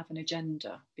doesn't have an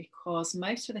agenda, because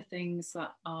most of the things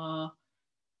that are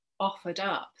offered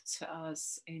up to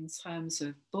us in terms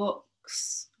of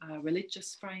books,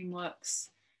 religious frameworks,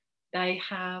 they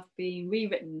have been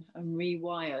rewritten and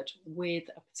rewired with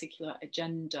a particular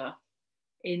agenda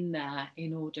in there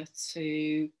in order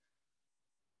to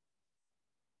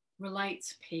relate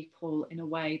to people in a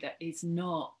way that is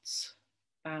not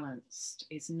balanced,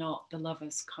 is not the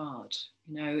lover's card,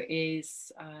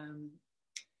 is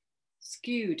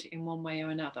skewed in one way or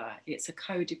another. It's a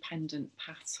codependent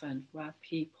pattern where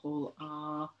people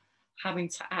are having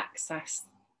to access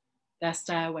their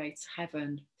stairway to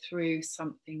heaven through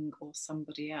something or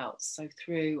somebody else. So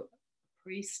through a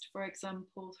priest, for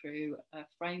example, through a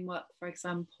framework, for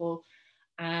example.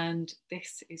 And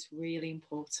this is really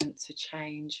important to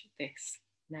change this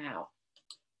now.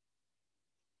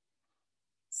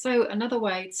 So another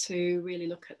way to really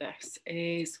look at this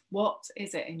is, what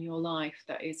is it in your life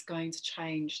that is going to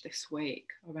change this week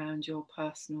around your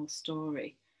personal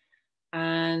story?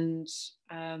 And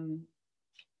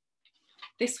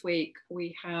this week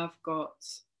we have got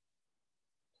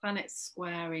planets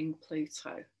squaring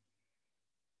Pluto.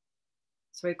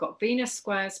 So we've got Venus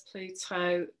squares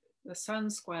Pluto, the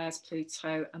Sun squares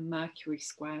Pluto, and Mercury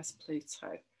squares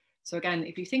Pluto. So again,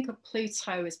 if you think of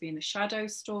Pluto as being the shadow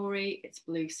story, it's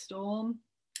blue storm,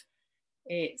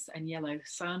 it's a yellow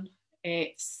sun,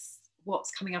 it's what's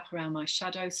coming up around my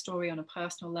shadow story on a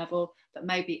personal level that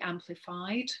may be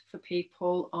amplified for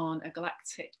people on a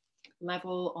galactic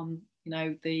level, on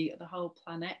the whole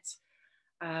planet.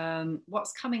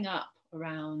 What's coming up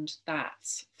around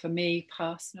that for me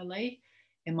personally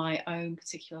in my own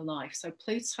particular life? So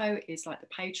Pluto is like the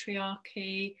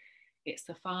patriarchy, it's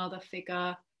the father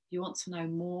figure. You want to know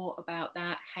more about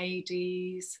that,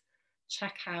 Hades,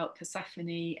 check out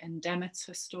Persephone and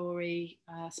Demeter story,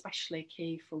 especially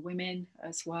key for women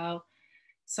as well.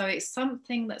 So it's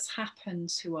something that's happened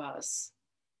to us.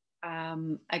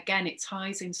 Again, it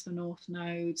ties into the North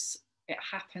Nodes. It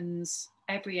happens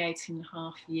every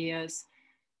 18.5 years.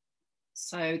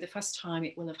 So the first time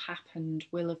it will have happened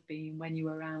will have been when you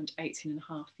were around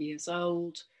 18.5 years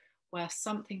old, where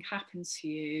something happened to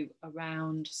you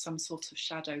around some sort of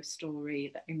shadow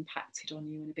story that impacted on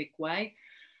you in a big way.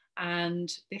 And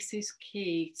this is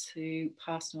key to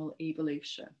personal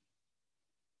evolution.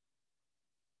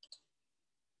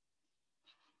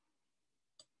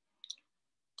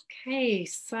 Okay,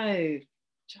 so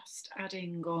just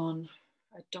adding on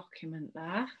a document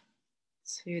there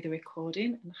to the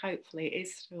recording, and hopefully it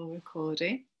is still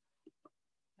recording.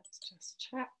 Let's just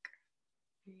check.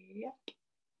 Yep.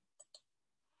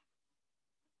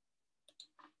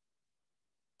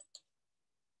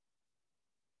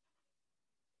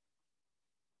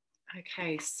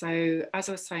 Okay, so as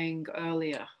I was saying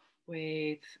earlier,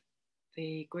 with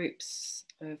the groups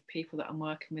of people that I'm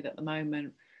working with at the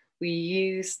moment, we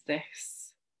use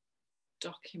this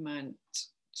document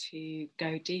to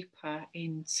go deeper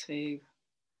into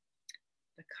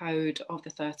the code of the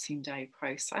 13-day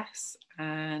process,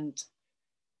 and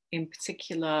in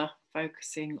particular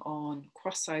focusing on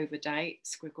crossover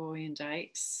dates, Gregorian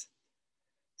dates.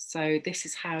 So this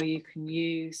is how you can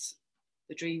use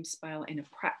the dream spell in a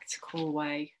practical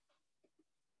way.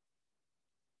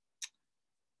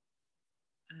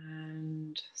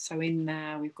 And so in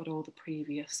there, we've got all the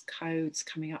previous codes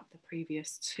coming up, the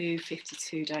previous 2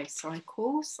 52-day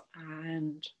cycles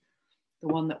and the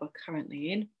one that we're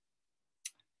currently in.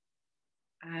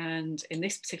 And in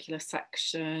this particular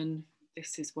section,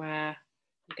 this is where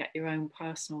you get your own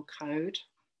personal code.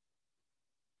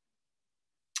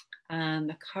 And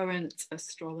the current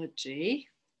astrology,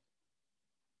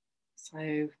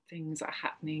 so things that are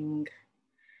happening.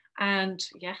 And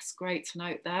yes, great to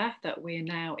note there that we're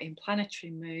now in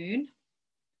planetary moon,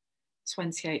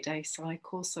 28-day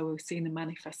cycle. So we've seen the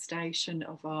manifestation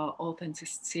of our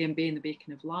authenticity and being the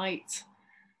beacon of light.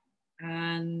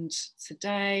 And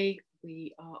today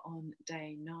we are on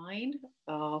day 9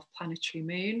 of planetary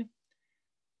moon.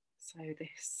 So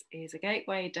this is a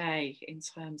gateway day in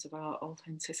terms of our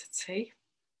authenticity.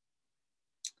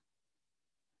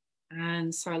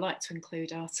 And so I like to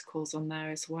include articles on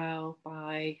there as well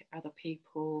by other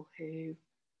people who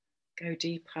go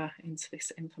deeper into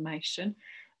this information.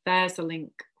 There's a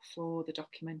link for the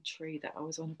documentary that I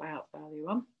was on about earlier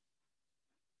on.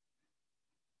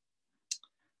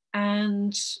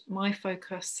 And my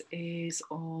focus is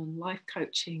on life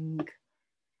coaching,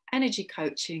 energy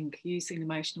coaching, using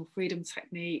emotional freedom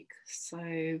technique. So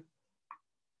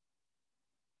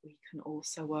we can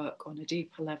also work on a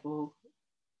deeper level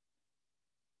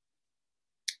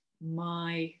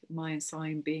my Mayan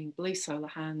sign being blue solar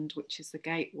hand, which is the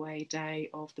gateway day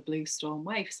of the blue storm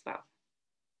Wavespell.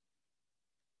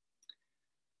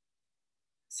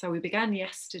 So we began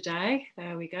yesterday,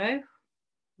 there we go,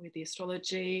 with the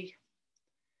astrology.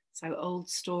 So old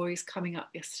stories coming up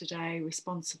yesterday,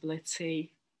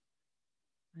 responsibility.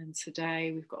 And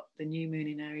today we've got the new moon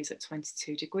in Aries at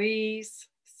 22 degrees.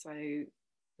 So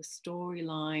the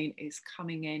storyline is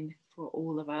coming in for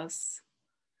all of us.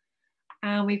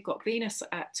 And we've got Venus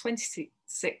at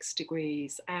 26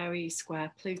 degrees, Aries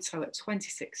square Pluto at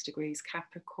 26 degrees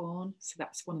Capricorn. So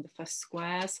that's one of the first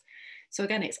squares. So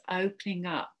again, it's opening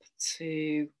up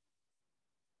to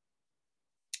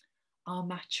our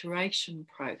maturation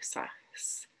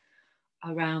process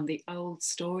around the old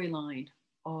storyline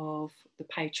of the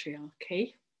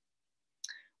patriarchy,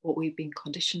 what we've been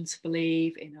conditioned to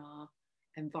believe in our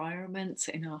environment,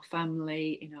 in our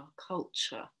family, in our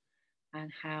culture,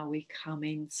 and how we come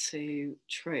into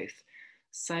truth.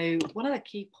 So one of the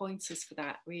key pointers for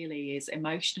that really is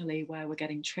emotionally, where we're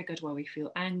getting triggered, where we feel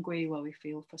angry, where we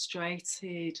feel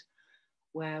frustrated,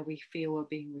 where we feel we're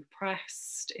being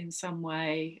repressed in some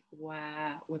way,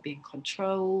 where we're being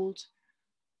controlled,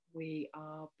 we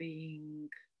are being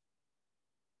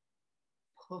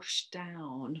pushed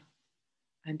down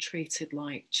and treated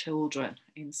like children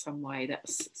in some way.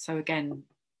 That's so again,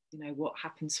 you know, what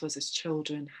happened to us as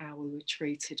children, how we were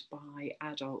treated by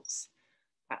adults.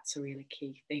 That's a really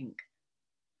key thing.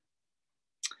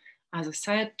 As I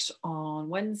said, on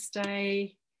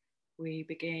Wednesday, we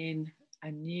begin a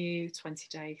new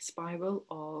 20-day spiral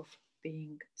of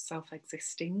being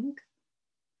self-existing.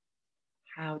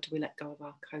 How do we let go of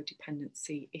our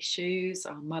codependency issues,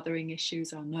 our mothering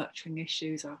issues, our nurturing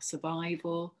issues, our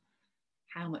survival?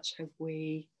 How much have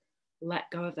we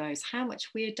let go of those? How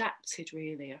much we adapted,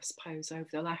 really, I suppose, over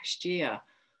the last year,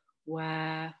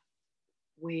 where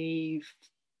we've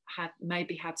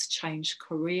maybe had to change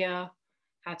career,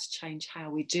 had to change how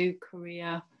we do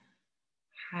career,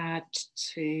 had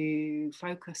to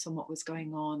focus on what was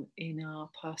going on in our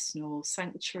personal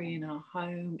sanctuary, in our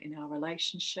home, in our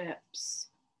relationships.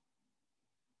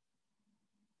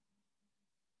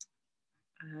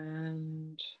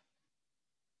 And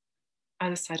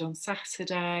as I said, on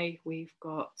Saturday, we've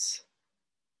got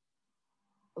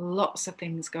lots of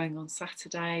things going on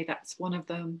Saturday. That's one of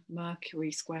them,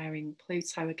 Mercury squaring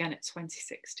Pluto again at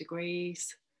 26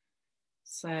 degrees.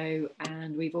 So,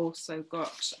 and we've also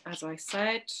got, as I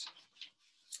said,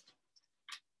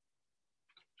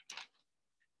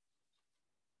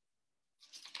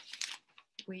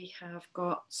 we have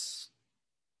got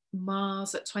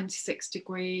Mars at 26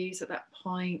 degrees at that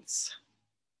point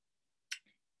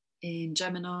in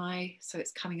Gemini. So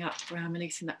it's coming up around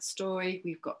releasing that story.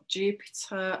 We've got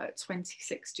Jupiter at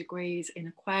 26 degrees in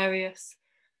Aquarius.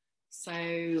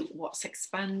 So what's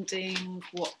expanding,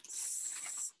 what's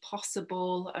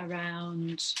possible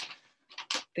around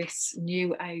this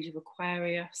new age of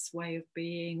Aquarius, way of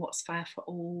being, what's fair for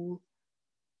all,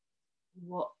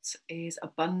 what is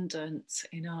abundant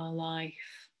in our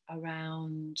life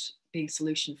around being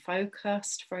solution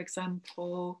focused, for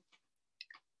example,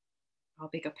 our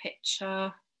bigger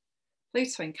picture.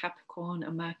 Pluto in Capricorn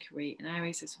and Mercury in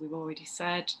Aries, as we've already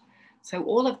said. So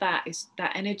all of that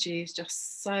energy is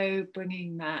just so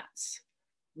bringing that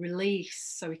release,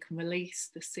 so we can release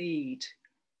the seed.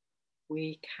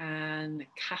 We can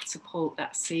catapult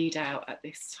that seed out at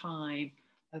this time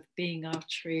of being our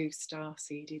true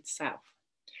star-seeded self.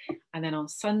 And then on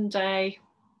Sunday,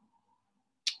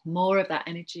 more of that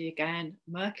energy again.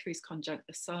 Mercury's conjunct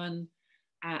the Sun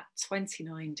at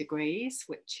 29 degrees,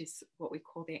 which is what we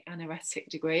call the anaretic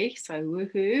degree. So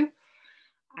woohoo,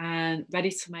 and ready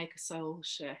to make a soul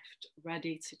shift,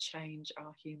 ready to change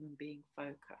our human being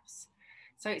focus.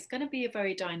 So it's going to be a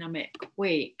very dynamic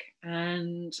week.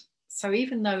 And so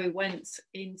even though we went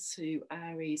into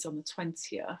Aries on the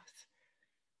 20th,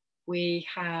 we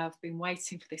have been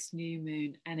waiting for this new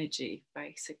moon energy,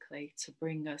 basically, to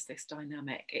bring us this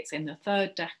dynamic. It's in the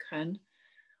third decan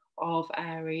of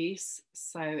Aries,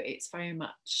 so it's very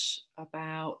much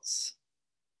about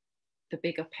the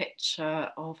bigger picture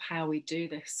of how we do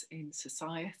this in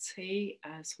society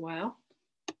as well.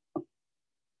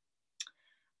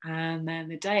 And then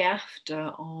the day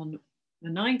after, on the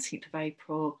 19th of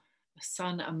April, the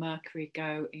Sun and Mercury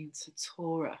go into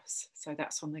Taurus. So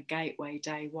that's on the gateway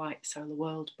day, white solar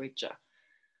world bridger.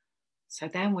 So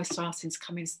then we're starting to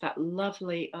come into that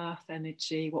lovely earth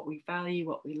energy, what we value,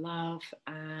 what we love,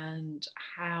 and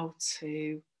how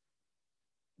to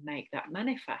make that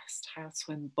manifest, how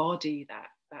to embody that.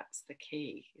 That's the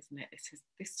key, isn't it?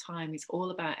 This time is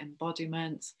all about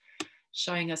embodiment.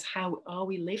 showing us how are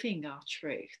we living our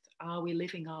truth? Are we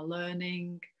living our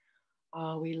learning?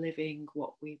 Are we living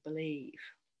what we believe?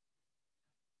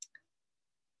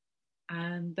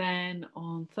 And then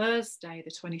on Thursday,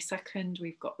 the 22nd,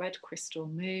 we've got Red Crystal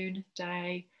Moon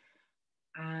Day.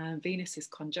 And Venus is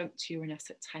conjunct Uranus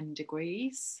at 10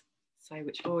 degrees. So,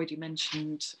 which I've already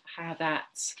mentioned how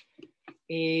that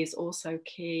is also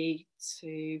key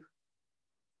to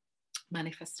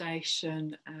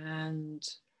manifestation and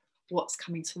what's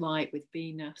coming to light with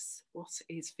Venus. What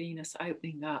is Venus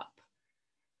opening up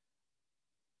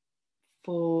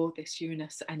for this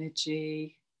Uranus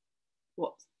energy?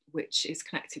 Which is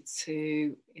connected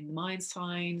to, in the mind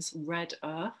signs, red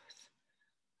earth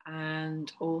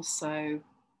and also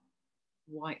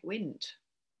white wind.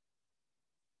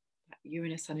 That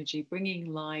Uranus energy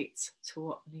bringing light to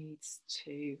what needs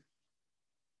to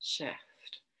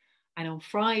shift. And on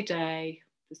Friday,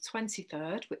 the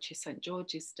 23rd, which is St.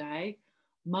 George's Day,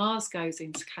 Mars goes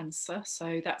into Cancer.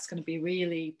 So that's going to be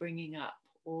really bringing up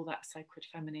all that sacred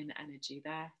feminine energy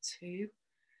there too.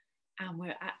 And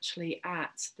we're actually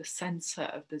at the centre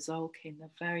of the Tzol Kin, the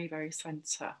very, very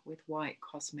centre with white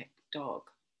cosmic dog,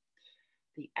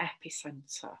 the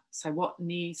epicentre. So what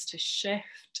needs to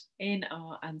shift in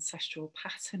our ancestral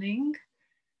patterning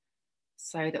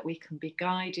so that we can be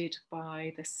guided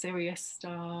by the Sirius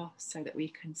star, so that we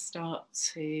can start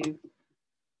to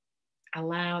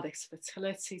allow this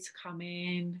fertility to come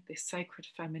in, this sacred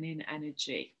feminine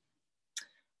energy.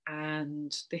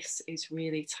 And this is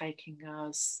really taking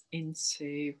us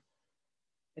into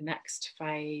the next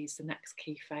phase, the next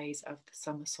key phase of the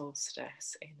summer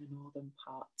solstice in the northern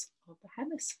part of the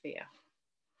hemisphere.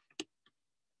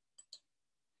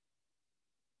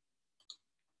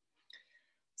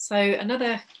 So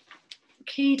another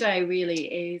key day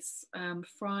really is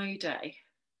Friday.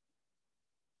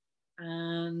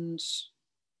 And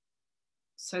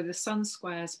so the Sun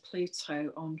squares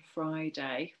Pluto on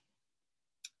Friday.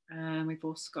 And we've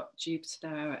also got Jupiter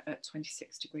there at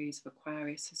 26 degrees of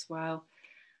Aquarius as well.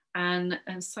 And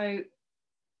so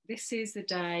this is the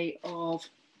day of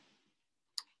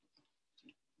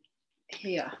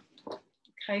here.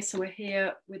 Okay, so we're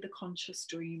here with the conscious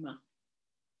dreamer.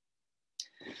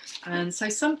 And so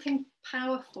something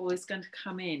powerful is going to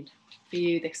come in for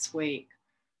you this week.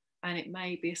 And it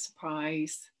may be a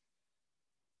surprise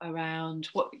around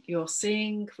what you're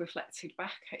seeing reflected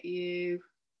back at you.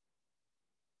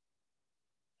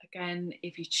 Again,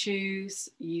 if you choose,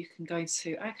 you can go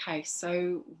into, okay,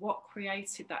 so what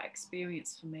created that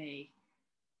experience for me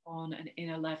on an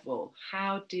inner level?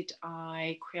 How did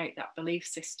I create that belief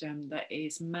system that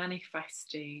is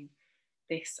manifesting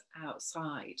this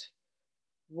outside?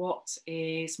 What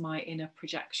is my inner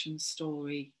projection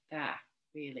story there,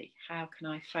 really? How can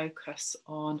I focus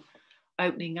on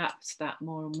opening up to that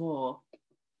more and more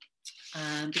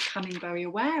and becoming very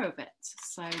aware of it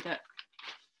so that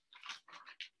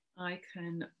I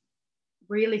can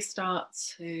really start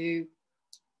to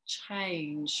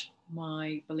change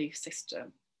my belief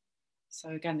system. So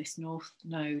again, this North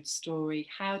Node story,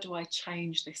 how do I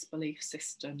change this belief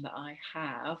system that I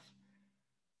have?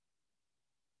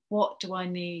 What do I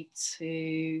need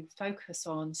to focus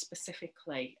on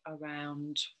specifically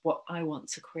around what I want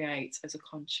to create as a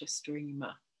conscious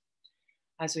dreamer?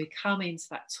 As we come into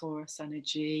that Taurus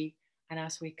energy and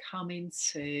as we come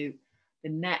into the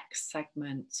next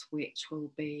segment, which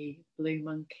will be Blue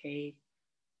Monkey,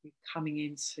 we're coming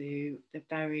into the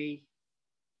very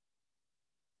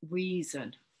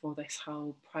reason for this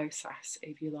whole process,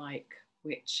 if you like,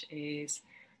 which is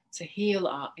to heal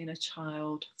our inner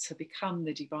child, to become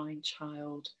the divine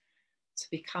child, to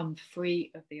become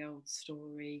free of the old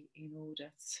story in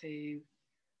order to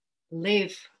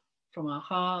live from our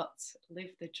heart,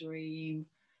 live the dream,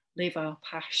 live our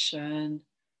passion,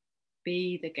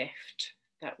 be the gift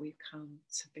that we've come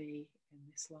to be in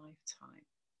this lifetime.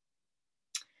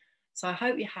 So I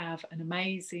hope you have an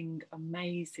amazing,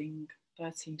 amazing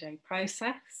 13-day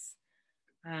process.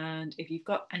 And if you've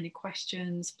got any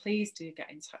questions, please do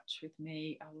get in touch with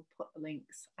me. I will put the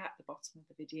links at the bottom of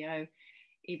the video.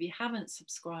 If you haven't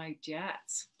subscribed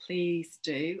yet, please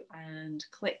do and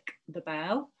click the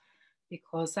bell,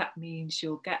 because that means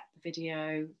you'll get the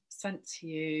video sent to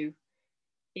you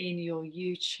in your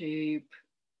YouTube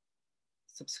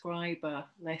subscriber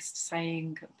list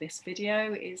saying this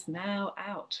video is now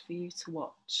out for you to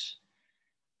watch.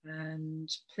 And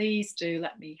please do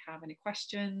let me have any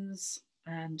questions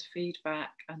and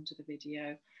feedback under the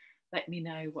video. Let me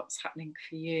know what's happening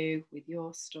for you with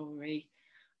your story.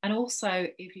 And also,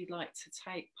 if you'd like to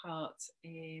take part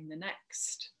in the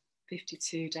next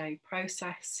 52-day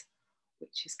process,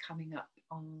 which is coming up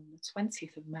on the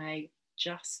 20th of May,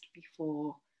 just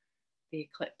before the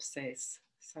eclipses.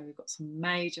 So we've got some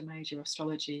major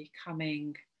astrology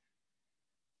coming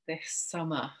this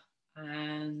summer,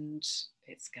 and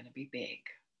it's going to be big.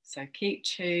 So keep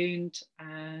tuned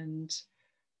and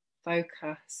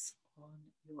focus on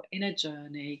your inner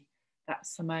journey.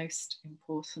 That's the most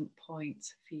important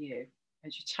point for you.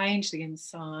 As you change the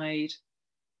inside,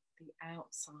 the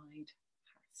outside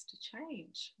has to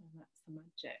change, and that's the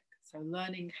magic. So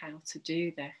learning how to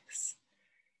do this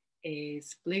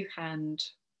is Blue Hand,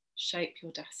 shape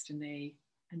your destiny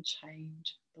and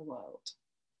change the world.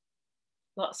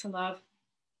 Lots of love.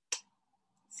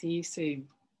 See you soon.